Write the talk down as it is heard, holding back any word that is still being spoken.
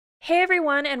Hey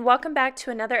everyone, and welcome back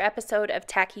to another episode of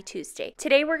Tachy Tuesday.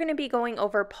 Today we're going to be going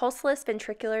over pulseless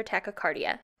ventricular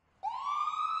tachycardia.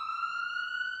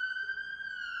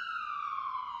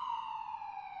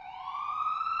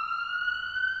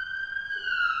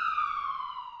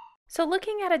 So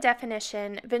looking at a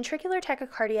definition, ventricular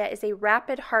tachycardia is a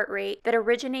rapid heart rate that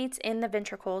originates in the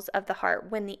ventricles of the heart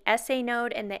when the SA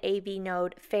node and the AV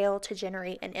node fail to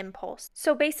generate an impulse.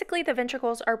 So basically the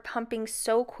ventricles are pumping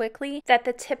so quickly that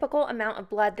the typical amount of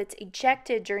blood that's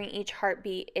ejected during each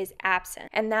heartbeat is absent.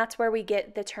 And that's where we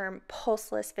get the term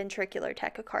pulseless ventricular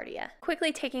tachycardia.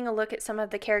 Quickly taking a look at some of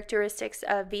the characteristics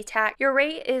of Vtac, your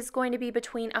rate is going to be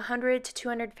between 100 to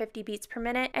 250 beats per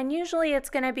minute, and usually it's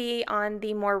going to be on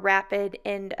the more rapid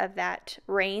end of that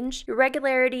range. Your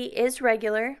regularity is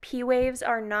regular, P waves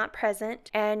are not present,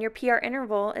 and your PR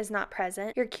interval is not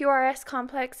present. Your QRS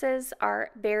complexes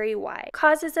are very wide.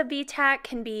 Causes of Vtac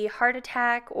can be heart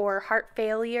attack or heart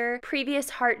failure, previous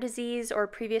heart disease or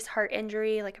previous heart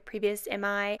injury like a previous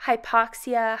MI,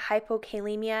 hypoxia,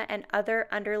 hypokalemia, and other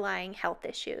underlying health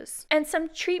issues. And some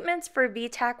treatments for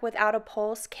Vtac without a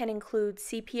pulse can include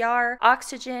CPR,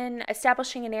 oxygen,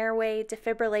 establishing an airway,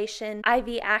 defibrillation,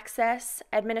 IV access,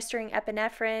 administering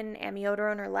epinephrine,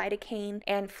 amiodarone or lidocaine,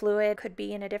 and fluid could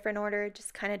be in a different order,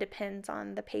 just kind of depends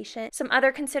on the patient. Some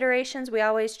other considerations, we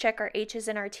always check our H's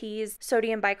and our T's,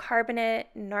 sodium bicarbonate,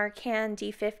 Narcan,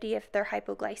 D50 if they're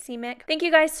hypoglycemic. Thank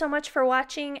you guys so much for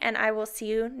watching, and I will see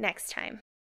you next time.